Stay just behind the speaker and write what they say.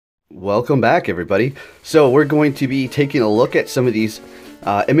Welcome back, everybody. So we're going to be taking a look at some of these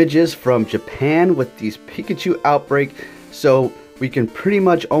images from Japan with these Pikachu outbreak. So we can pretty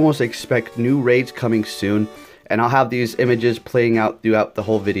much almost expect new raids coming soon, and I'll have these images playing out throughout the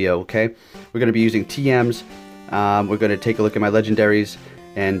whole video. Okay, we're going to be using TMs. We're going to take a look at my legendaries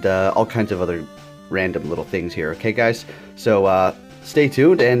and all kinds of other random little things here. Okay, guys. So stay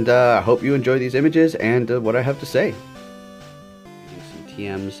tuned, and I hope you enjoy these images and what I have to say. Using some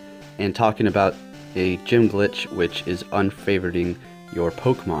TMs. And talking about a gym glitch, which is unfavoriting your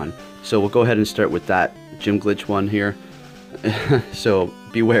Pokemon. So we'll go ahead and start with that gym glitch one here. So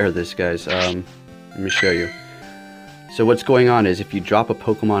beware of this, guys. Let me show you. So what's going on is if you drop a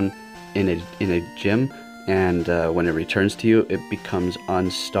Pokemon in a gym, and when it returns to you, it becomes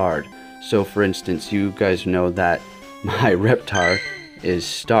unstarred. So for instance, you guys know that my Reptar is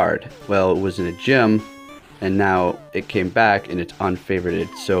starred. Well, it was in a gym, and now it came back and it's unfavorited.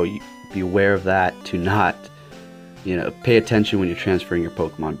 So beware of that, to not, pay attention when you're transferring your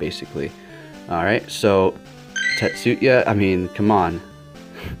Pokemon, basically. Alright, so Tetsuya, I mean, come on.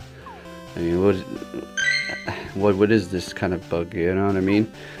 I mean, what is this kind of bug, you know what I mean?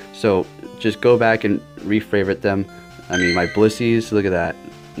 So just go back and re-favorite them. I mean, my Blissies, look at that.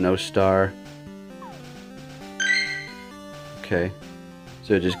 No star. Okay.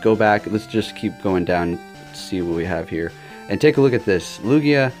 So just go back, let's just keep going down, see what we have here. And take a look at this.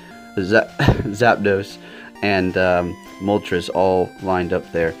 Lugia, Zapdos, and Moltres all lined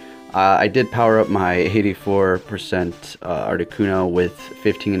up there. I did power up my 84% Articuno with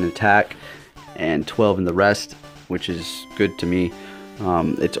 15 in attack and 12 in the rest, which is good to me.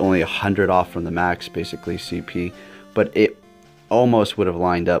 It's only 100 off from the max, basically, CP. But it almost would have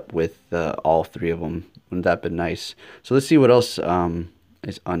lined up with all three of them. Wouldn't that have been nice? So let's see what else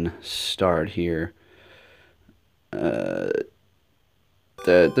is unstarred here.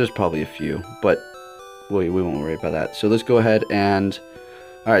 There's probably a few, but we won't worry about that. So let's go ahead and...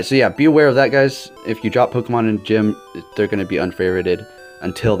 Alright, so yeah, be aware of that, guys. If you drop Pokemon in the gym, they're going to be unfavorited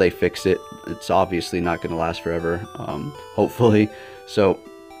until they fix it. It's obviously not going to last forever, hopefully. So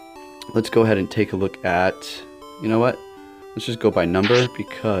let's go ahead and take a look at... You know what? Let's just go by number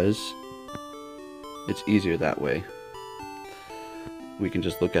because it's easier that way. We can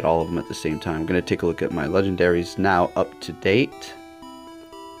just look at all of them at the same time. I'm going to take a look at my legendaries now up to date.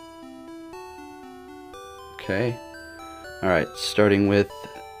 Okay. Alright, starting with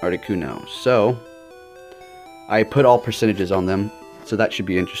Articuno. So, I put all percentages on them, so that should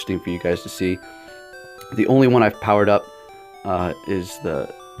be interesting for you guys to see. The only one I've powered up is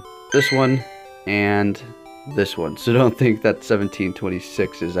this one and this one. So don't think that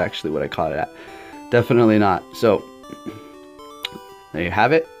 1726 is actually what I caught it at. Definitely not. So, there you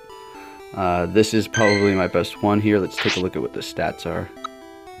have it. This is probably my best one here. Let's take a look at what the stats are.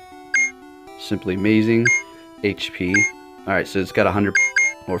 Simply amazing. HP. Alright, so it's got 100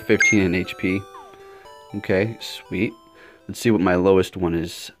 or 15 in HP. Okay, sweet. Let's see what my lowest one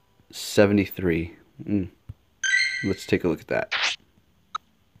is. 73. Let's take a look at that.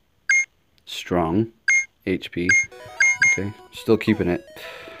 Strong. HP. Okay, still keeping it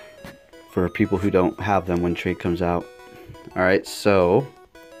for people who don't have them when trade comes out. Alright, so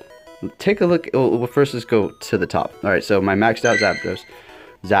take a look. Well, first let's go to the top. Alright, so my maxed out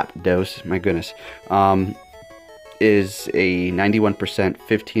Zapdos, my goodness, is a 91%,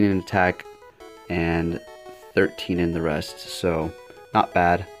 15 in attack, and 13 in the rest, so not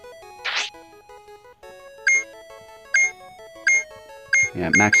bad.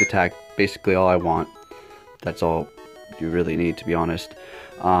 Yeah, max attack, basically all I want. That's all you really need, to be honest.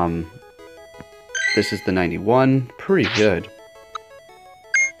 This is the 91, pretty good.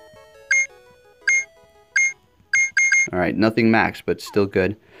 Alright, nothing max, but still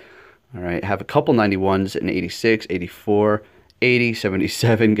good. Alright, have a couple 91s, an 86, 84, 80,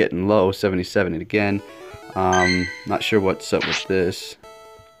 77, getting low, 77 and again. Not sure what's up with this.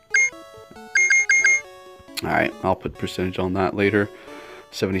 Alright, I'll put percentage on that later.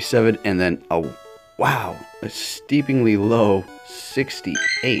 77, and then, oh, wow, a steepingly low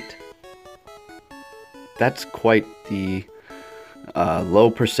 68. That's quite the low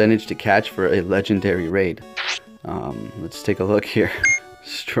percentage to catch for a legendary raid. Let's take a look here.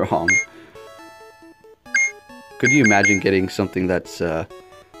 Strong. Could you imagine getting something that's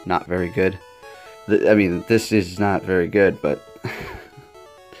not very good? I mean, this is not very good, but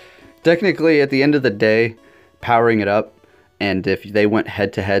technically at the end of the day, powering it up, and if they went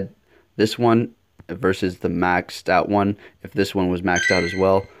head to head, this one versus the maxed out one, if this one was maxed out as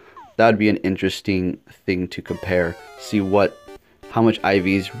well, that would be an interesting thing to compare. See how much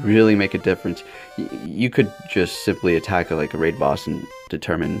IVs really make a difference. You could just simply attack like a raid boss and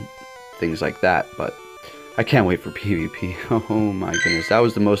determine things like that. But I can't wait for PvP. Oh my goodness, that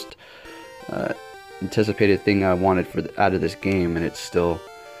was the most anticipated thing I wanted out of this game, and it's still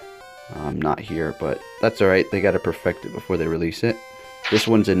not here. But that's alright, they gotta perfect it before they release it. This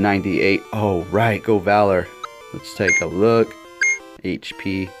one's a 98. Oh right, go Valor. Let's take a look.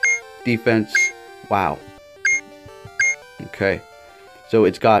 HP, defense, wow. Okay, so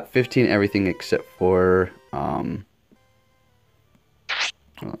it's got 15 everything except for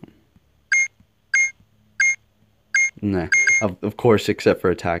nah, of course, except for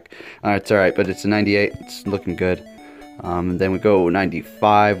attack. It's alright, but it's a 98. It's looking good. Then we go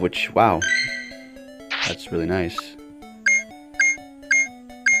 95, which, wow, that's really nice.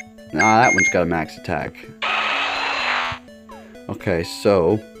 Nah, that one's got a max attack. Okay,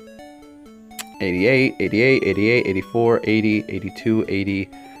 so 88, 88, 88, 84, 80, 82, 80,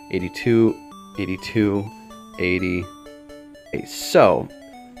 82, 82, 80. Okay, so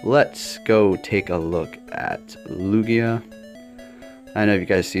let's go take a look at Lugia. I know you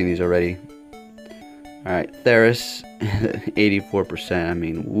guys seen these already. Alright, Theris, 84%. I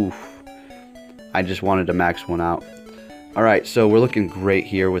mean, woof. I just wanted to max one out. Alright, so we're looking great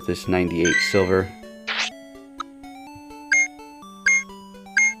here with this 98 silver.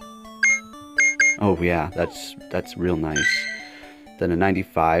 Oh yeah, that's real nice. Then a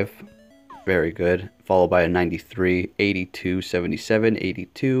 95, very good. Followed by a 93, 82, 77,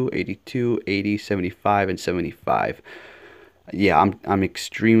 82, 82, 80, 75, and 75. Yeah, I'm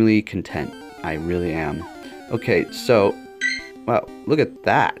extremely content. I really am. Okay, so, wow, look at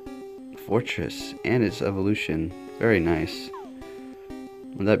that. Fortress and its evolution. Very nice.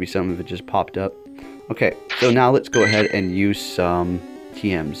 Would that be something if it just popped up? Okay, so now let's go ahead and use some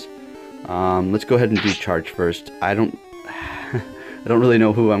TMs. Let's go ahead and do charge first. I don't really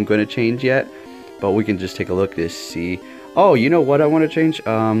know who I'm going to change yet, but we can just take a look to see. Oh, you know what I want to change?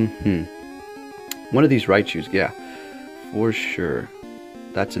 One of these Raichus, yeah, for sure.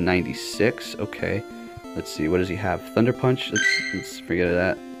 That's a 96. Okay, let's see. What does he have? Thunder Punch. Let's forget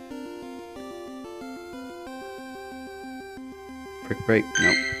that. Brick Break.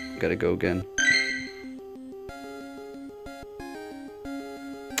 Nope. Gotta go again.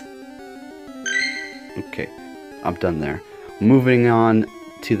 Okay, I'm done there. Moving on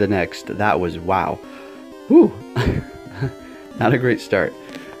to the next. That was, wow. Whew. Not a great start.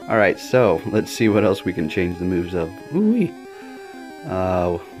 Alright, so let's see what else we can change the moves of. Ooh-wee.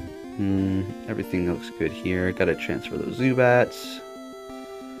 Everything looks good here. Gotta transfer those Zubats.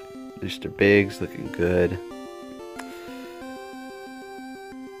 Mr. Biggs looking good.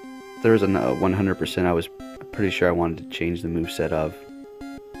 There was a 100% I was pretty sure I wanted to change the moveset of.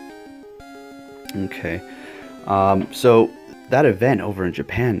 Okay. So that event over in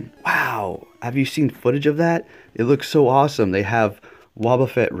Japan, wow, have you seen footage of that? It looks so awesome. They have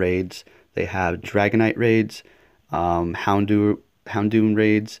Wobbuffet raids, they have Dragonite raids, Houndoom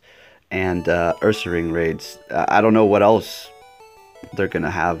raids, and Ursaring raids. I don't know what else they're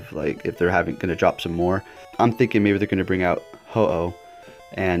gonna have, like if they're gonna drop some more. I'm thinking maybe they're gonna bring out Ho-Oh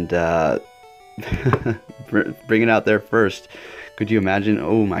and bring it out there first. Could you imagine?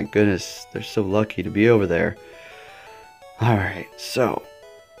 Oh my goodness, they're so lucky to be over there. Alright, so,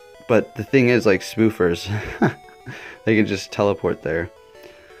 but the thing is, like spoofers, they can just teleport there.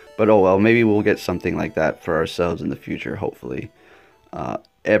 But oh well, maybe we'll get something like that for ourselves in the future, hopefully.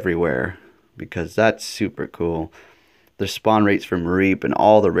 Everywhere, because that's super cool. The spawn rates from Reap and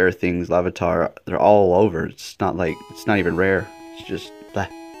all the rare things, Lavatar, they're all over. It's not even rare. It's just blah,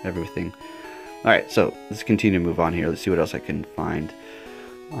 everything. Alright, so let's continue to move on here. Let's see what else I can find.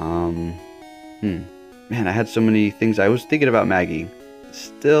 Man, I had so many things. I was thinking about Maggie.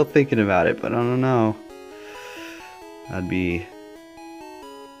 Still thinking about it, but I don't know. I'd be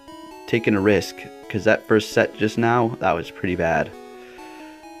taking a risk, because that first set just now, that was pretty bad.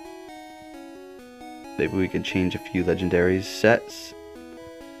 Maybe we can change a few legendaries sets.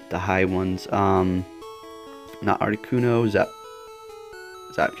 The high ones. Not Articuno, Zap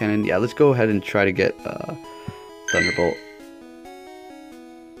Cannon. Yeah, let's go ahead and try to get Thunderbolt.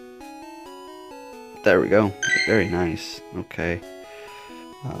 There we go. Very nice. Okay.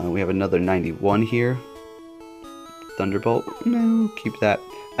 We have another 91 here. Thunderbolt. No, keep that.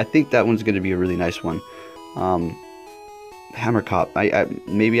 I think that one's going to be a really nice one. Hammer Cop.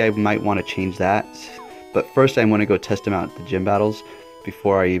 Maybe I might want to change that. But first I want to go test him out at the gym battles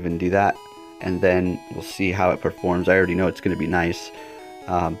before I even do that. And then we'll see how it performs. I already know it's going to be nice.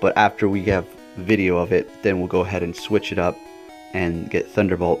 But after we have video of it, then we'll go ahead and switch it up and get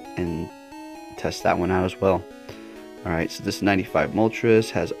Thunderbolt and test that one out as well. Alright, so this 95 Moltres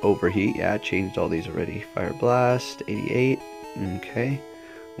has Overheat. Yeah, I changed all these already. Fire Blast, 88. Okay.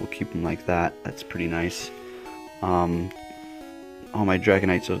 We'll keep them like that. That's pretty nice. All my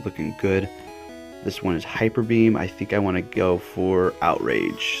Dragonites are looking good. This one is Hyper Beam. I think I want to go for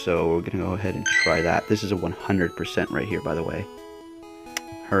Outrage. So we're going to go ahead and try that. This is a 100% right here, by the way.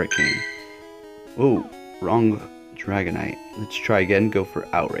 Hurricane. Oh, wrong Dragonite. Let's try again. Go for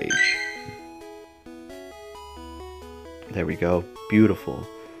Outrage. There we go. Beautiful.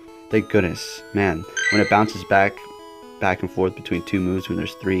 Thank goodness. Man, when it bounces back and forth between two moves when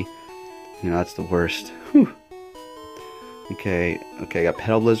there's three, you know, that's the worst. Whew. Okay, I got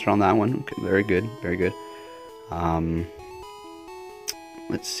Petal Blizzard on that one. Okay, very good, very good.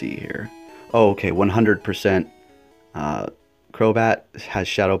 Let's see here. Oh, okay, 100%. Crobat has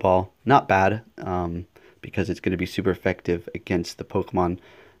Shadow Ball. Not bad, because it's going to be super effective against the Pokemon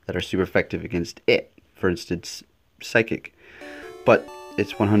that are super effective against it. For instance, Psychic. But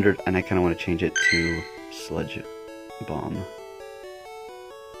it's 100, and I kind of want to change it to Sludge Bomb.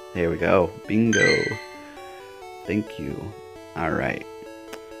 There we go. Bingo. Thank you. Alright.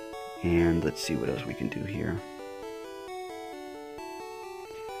 And let's see what else we can do here.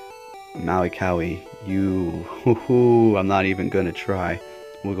 Maui Cowie, you. I'm not even going to try.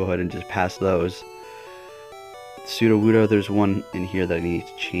 We'll go ahead and just pass those. Sudowoodo, there's one in here that I need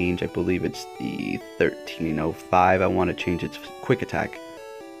to change. I believe it's the 1305. I want to change its quick attack.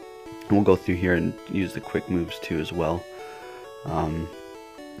 And we'll go through here and use the quick moves too as well. I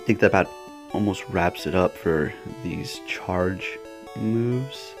think that about almost wraps it up for these charge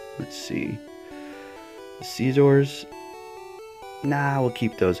moves. Let's see. The Scizors. Nah, we'll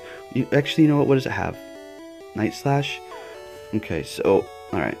keep those. Actually, you know what? What does it have? Night Slash? Okay, so,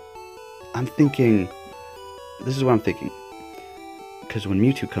 alright. I'm thinking... This is what I'm thinking. Because when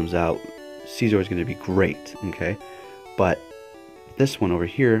Mewtwo comes out, Scizor is going to be great, okay? But this one over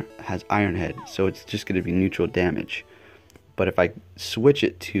here has Iron Head, so it's just going to be neutral damage. But if I switch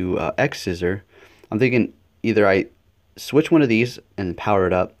it to X-Scissor, I'm thinking either I switch one of these and power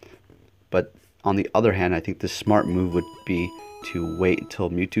it up, but on the other hand, I think the smart move would be to wait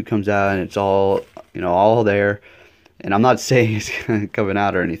until Mewtwo comes out and it's all, you know, all there. And I'm not saying it's coming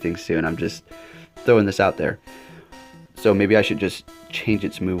out or anything soon. I'm just throwing this out there. So maybe I should just change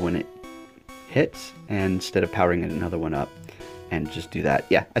its move when it hits, and instead of powering it another one up, and just do that.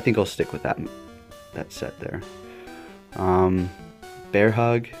 Yeah, I think I'll stick with that set there. Bear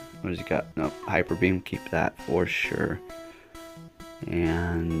Hug. What does he got? No, Hyper Beam. Keep that for sure.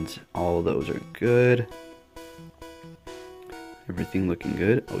 And all those are good. Everything looking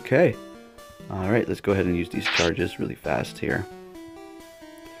good. Okay. Alright, let's go ahead and use these charges really fast here.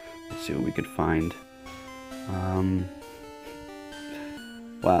 Let's see what we can find.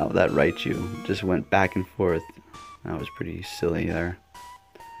 Wow, that Raichu just went back and forth. That was pretty silly there.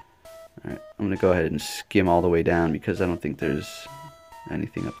 Alright, I'm going to go ahead and skim all the way down because I don't think there's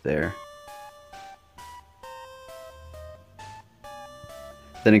anything up there.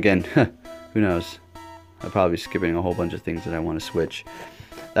 Then again, who knows? I'll probably be skipping a whole bunch of things that I want to switch.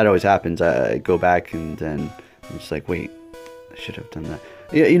 That always happens. I go back and then I'm just like, wait, I should have done that.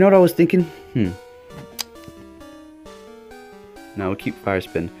 Yeah, you know what I was thinking? No, we'll keep Fire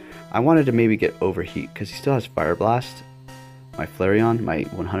Spin. I wanted to maybe get Overheat because he still has Fire Blast. My Flareon, my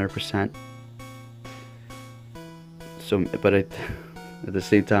 100%. So, but at the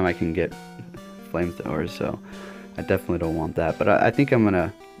same time, I can get Flamethrower, so I definitely don't want that. But I think I'm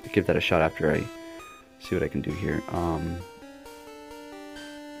gonna give that a shot after I see what I can do here.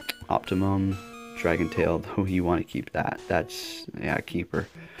 Optimum, Dragon Tail. Oh, you want to keep that? That's, yeah, keeper.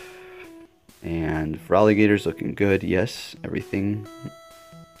 And for alligators, looking good. Yes, everything.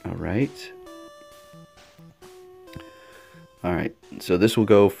 All right. All right. So this will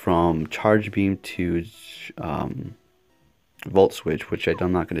go from Charge Beam to Volt Switch, which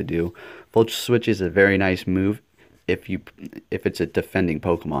I'm not going to do. Volt Switch is a very nice move if it's a defending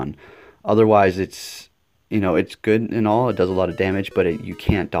Pokemon. Otherwise, it's, you know, it's good and all. It does a lot of damage, but you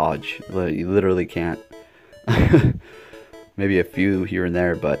can't dodge. You literally can't. Maybe a few here and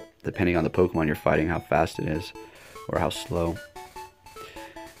there, but depending on the Pokemon you're fighting, how fast it is or how slow.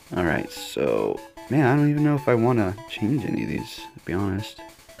 Alright, so, man, I don't even know if I want to change any of these, to be honest.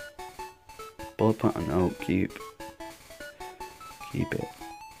 Bullet Punch, no, keep it.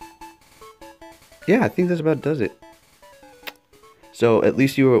 Yeah, I think that's about does it. So, at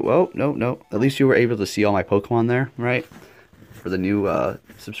least you were, well, no, at least you were able to see all my Pokemon there, right? For the new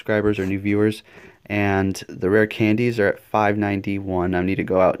subscribers or new viewers. And the rare candies are at 591. I need to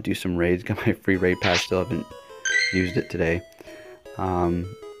go out and do some raids. Got my free raid pass. Still haven't used it today.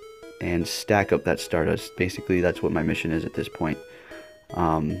 And stack up that Stardust. Basically, that's what my mission is at this point.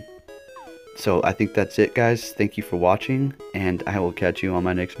 So I think that's it, guys. Thank you for watching, and I will catch you on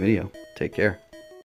my next video. Take care.